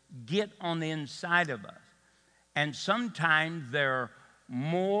wickednesses get on the inside of us. And sometimes they're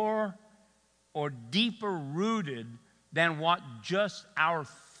more or deeper rooted than what just our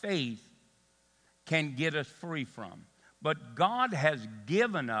faith can get us free from. But God has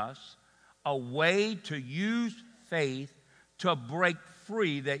given us a way to use faith to break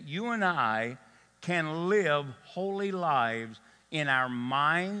free, that you and I can live holy lives in our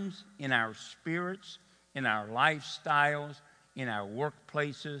minds, in our spirits, in our lifestyles, in our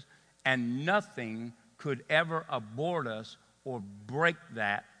workplaces, and nothing could ever abort us or break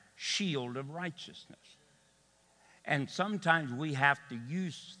that shield of righteousness. And sometimes we have to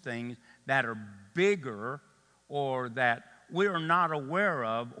use things that are bigger or that we're not aware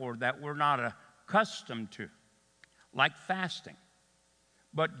of or that we're not accustomed to, like fasting.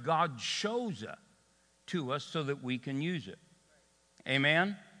 But God shows it to us so that we can use it.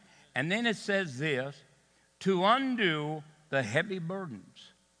 Amen? And then it says this, to undo the heavy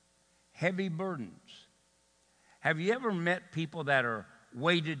burdens. Heavy burdens. Have you ever met people that are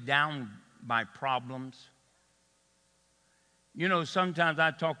weighted down by problems? You know, sometimes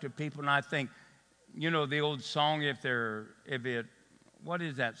I talk to people and I think, you know, the old song, what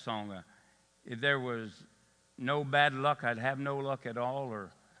is that song? If there was no bad luck, I'd have no luck at all,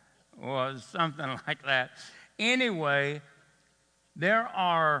 or something like that. Anyway, there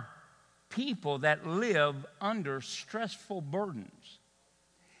are people that live under stressful burdens.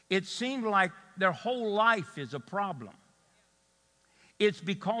 It seems like their whole life is a problem. It's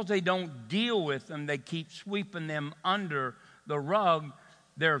because they don't deal with them. They keep sweeping them under the rug.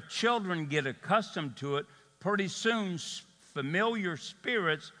 Their children get accustomed to it. Pretty soon, familiar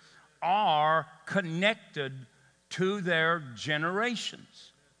spirits are connected to their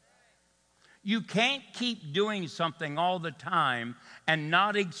generations. You can't keep doing something all the time and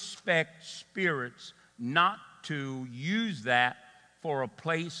not expect spirits not to use that for a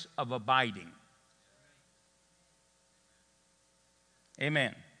place of abiding.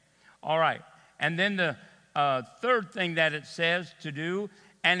 Amen. All right. And then the third thing that it says to do,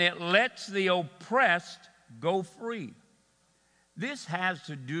 and it lets the oppressed go free. This has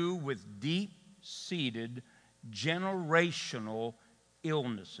to do with deep-seated generational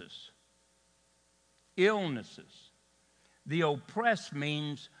illnesses. Illnesses. The oppressed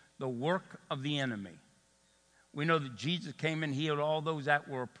means the work of the enemy. We know that Jesus came and healed all those that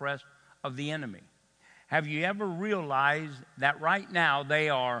were oppressed of the enemy. Have you ever realized that right now they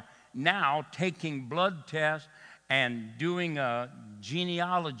are now taking blood tests and doing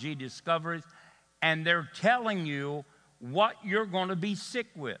genealogy discoveries, and they're telling you what you're going to be sick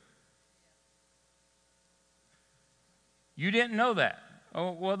with? You didn't know that.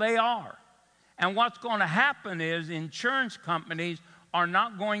 Oh, well, they are. And what's going to happen is insurance companies are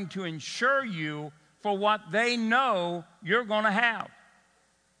not going to insure you for what they know you're going to have.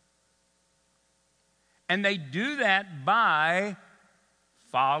 And they do that by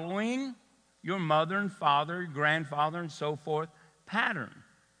following your mother and father, your grandfather, and so forth pattern.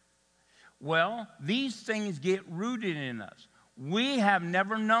 Well, these things get rooted in us. We have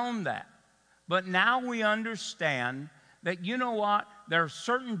never known that. But now we understand that, you know what? There are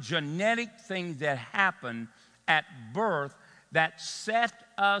certain genetic things that happen at birth that set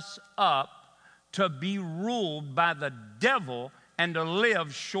us up to be ruled by the devil and to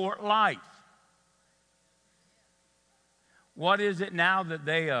live short life. What is it now that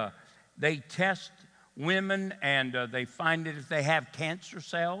they test women and they find that if they have cancer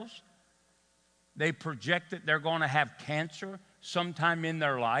cells, they project that they're going to have cancer sometime in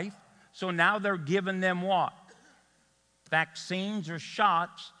their life. So now they're giving them what? Vaccines or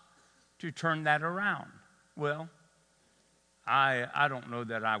shots to turn that around. Well, I don't know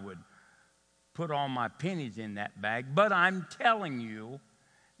that I would put all my pennies in that bag, but I'm telling you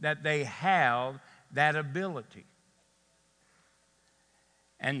that they have that ability.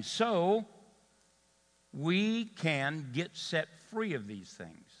 And so we can get set free of these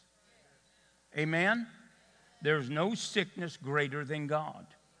things. Amen? There's no sickness greater than God.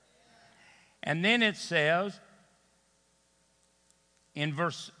 And then it says in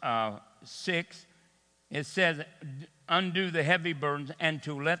verse 6, It says, undo the heavy burdens and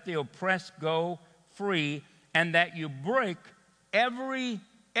to let the oppressed go free, and that you break every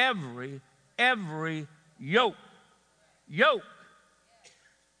yoke. Yoke.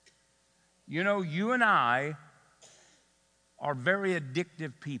 You know, you and I are very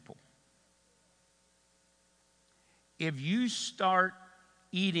addictive people. If you start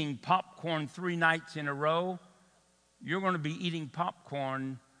eating popcorn 3 nights in a row, you're going to be eating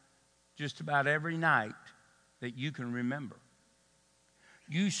popcorn just about every night that you can remember.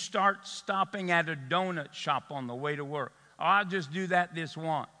 You start stopping at a donut shop on the way to work. Oh, I'll just do that this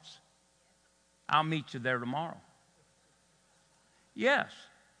once. I'll meet you there tomorrow. Yes,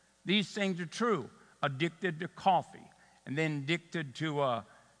 these things are true. Addicted to coffee, and then addicted to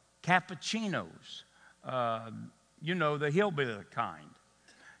cappuccinos. You know, the hillbilly kind.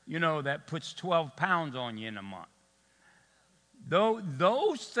 You know, that puts 12 pounds on you in a month.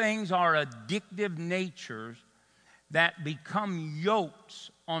 Those things are addictive natures that become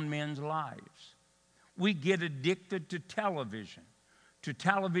yokes on men's lives. We get addicted to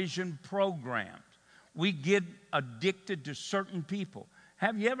television programs. We get addicted to certain people.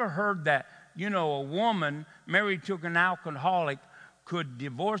 Have you ever heard that, you know, a woman married to an alcoholic could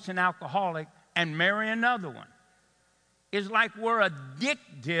divorce an alcoholic and marry another one? It's like we're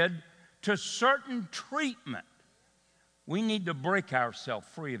addicted to certain treatment. We need to break ourselves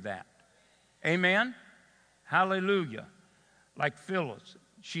free of that. Amen? Hallelujah. Like Phyllis,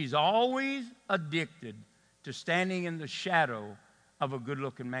 she's always addicted to standing in the shadow of a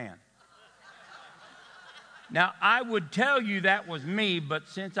good-looking man. Now, I would tell you that was me, but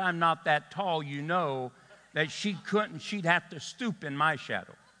since I'm not that tall, you know that she couldn't. She'd have to stoop in my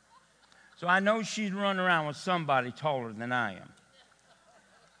shadow. So I know she'd run around with somebody taller than I am.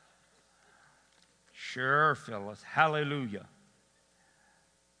 Sure, Phyllis. Hallelujah.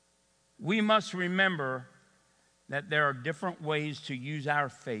 We must remember that there are different ways to use our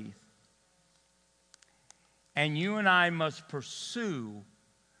faith. And you and I must pursue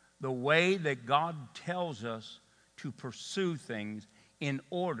the way that God tells us to pursue things in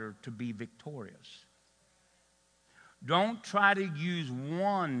order to be victorious. Don't try to use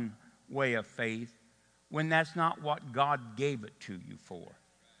one way of faith when that's not what God gave it to you for.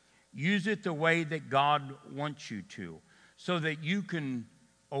 Use it the way that God wants you to, so that you can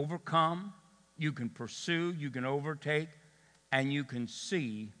overcome, you can pursue, you can overtake, and you can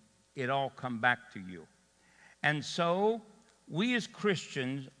see it all come back to you. And so, we as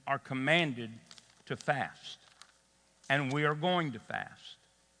Christians are commanded to fast, and we are going to fast.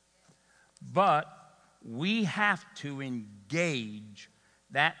 But we have to engage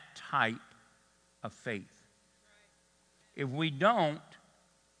that type of faith. If we don't,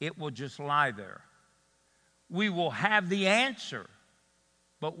 it will just lie there. We will have the answer,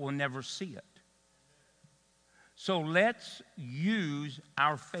 but we'll never see it. So let's use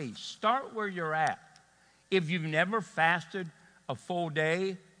our faith. Start where you're at. If you've never fasted a full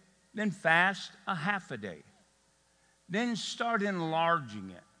day, then fast a half a day. Then start enlarging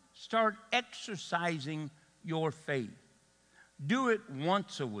it. Start exercising your faith. Do it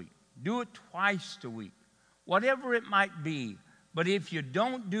once a week. Do it twice a week. Whatever it might be. But if you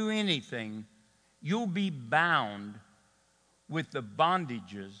don't do anything, you'll be bound with the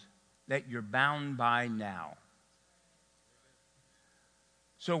bondages that you're bound by now.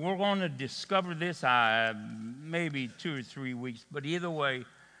 So we're going to discover this maybe 2 or 3 weeks, but either way,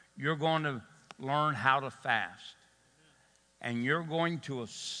 you're going to learn how to fast. And you're going to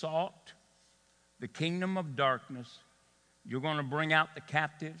assault the kingdom of darkness. You're going to bring out the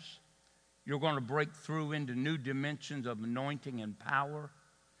captives. You're going to break through into new dimensions of anointing and power.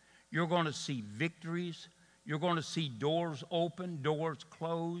 You're going to see victories. You're going to see doors open, doors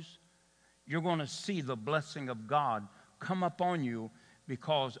close. You're going to see the blessing of God come upon you,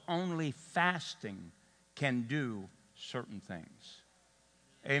 because only fasting can do certain things.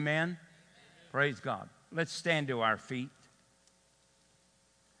 Amen? Praise God. Let's stand to our feet.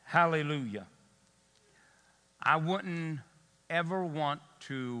 Hallelujah. I wouldn't ever want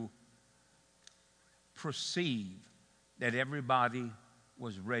to perceive that everybody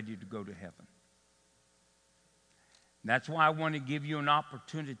was ready to go to heaven. That's why I want to give you an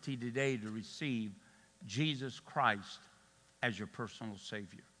opportunity today to receive Jesus Christ as your personal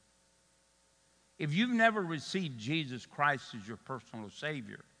Savior. If you've never received Jesus Christ as your personal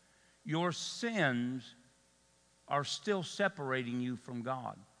Savior, your sins are still separating you from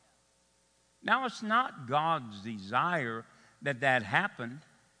God. Now, it's not God's desire that that happened.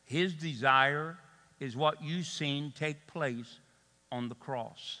 His desire is what you've seen take place on the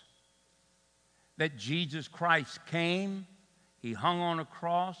cross. That Jesus Christ came, He hung on a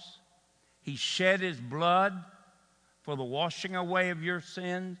cross, He shed his blood for the washing away of your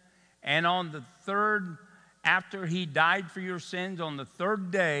sins. And on the third, after he died for your sins, on the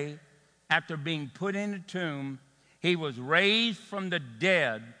third day, after being put in a tomb, he was raised from the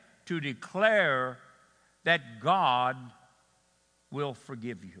dead to declare that God will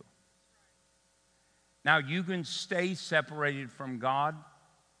forgive you. Now, you can stay separated from God,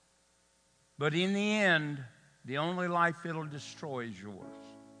 but in the end, the only life it'll destroy is yours.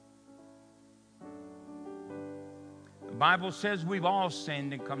 The Bible says we've all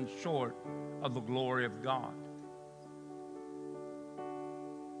sinned and come short of the glory of God.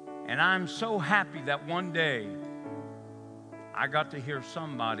 And I'm so happy that one day I got to hear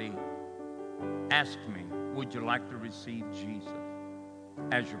somebody ask me, would you like to receive Jesus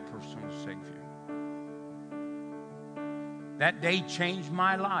as your personal Savior? That day changed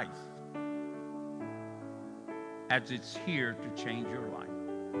my life, as it's here to change your life.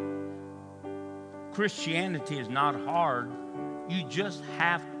 Christianity is not hard. You just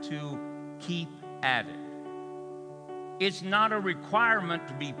have to keep at it. It's not a requirement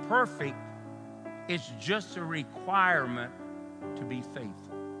to be perfect. It's just a requirement to be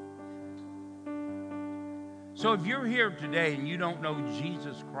faithful. So if you're here today and you don't know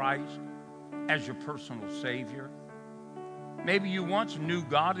Jesus Christ as your personal Savior, maybe you once knew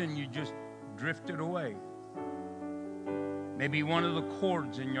God and you just drifted away. Maybe one of the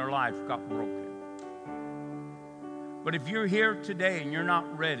cords in your life got broken. But if you're here today and you're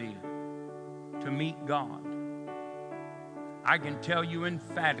not ready to meet God, I can tell you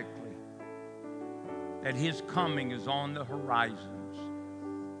emphatically that His coming is on the horizons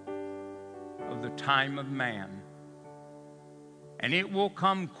of the time of man. And it will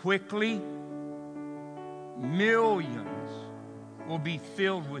come quickly. Millions will be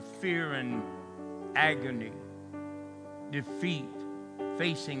filled with fear and agony, defeat,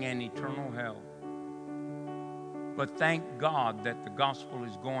 facing an eternal hell. But thank God that the gospel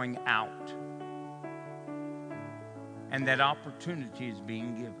is going out and that opportunity is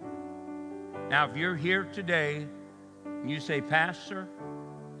being given. Now, if you're here today and you say, Pastor,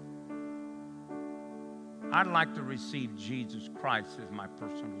 I'd like to receive Jesus Christ as my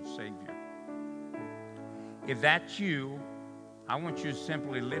personal Savior. If that's you, I want you to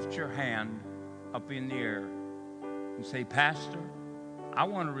simply lift your hand up in the air and say, Pastor, I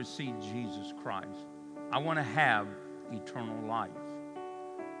want to receive Jesus Christ. I want to have eternal life.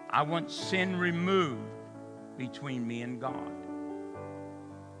 I want sin removed between me and God.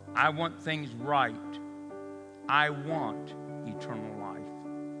 I want things right. I want eternal life.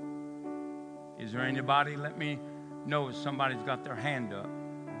 Is there anybody? Let me know if somebody's got their hand up.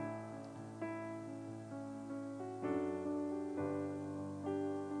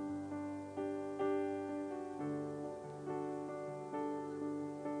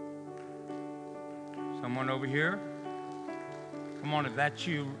 Someone over here? Come on, if that's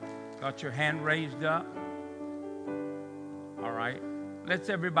you, got your hand raised up? All right. Let's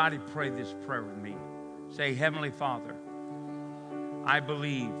everybody pray this prayer with me. Say, Heavenly Father, I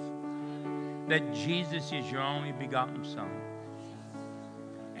believe that Jesus is your only begotten Son.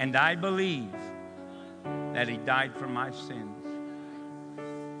 And I believe that He died for my sins.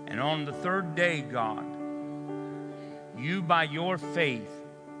 And on the third day, God, you by your faith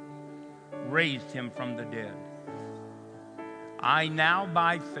raised Him from the dead. I now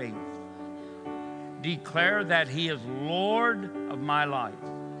by faith declare that He is Lord of my life.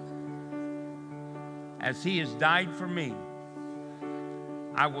 As He has died for me,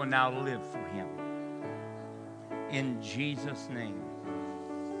 I will now live for Him. In Jesus' name,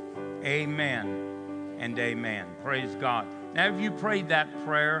 amen and amen. Praise God. Now, if you prayed that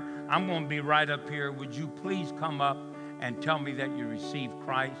prayer, I'm going to be right up here. Would you please come up and tell me that you received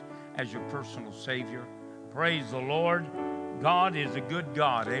Christ as your personal Savior? Praise the Lord. God is a good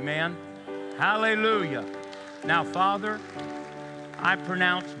God. Amen. Hallelujah. Now, Father, I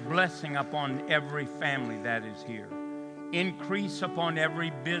pronounce blessing upon every family that is here. Increase upon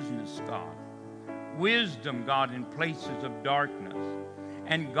every business, God. Wisdom, God, in places of darkness.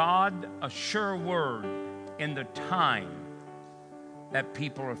 And God, a sure word in the time that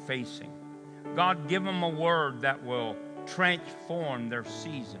people are facing. God, give them a word that will transform their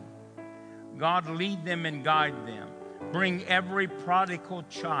season. God, lead them and guide them. Bring every prodigal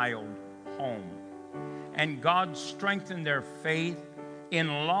child home. And God, strengthen their faith,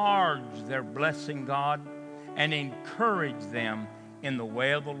 enlarge their blessing, God, and encourage them in the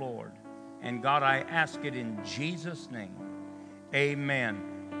way of the Lord. And God, I ask it in Jesus' name. Amen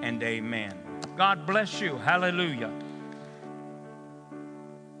and amen. God bless you. Hallelujah.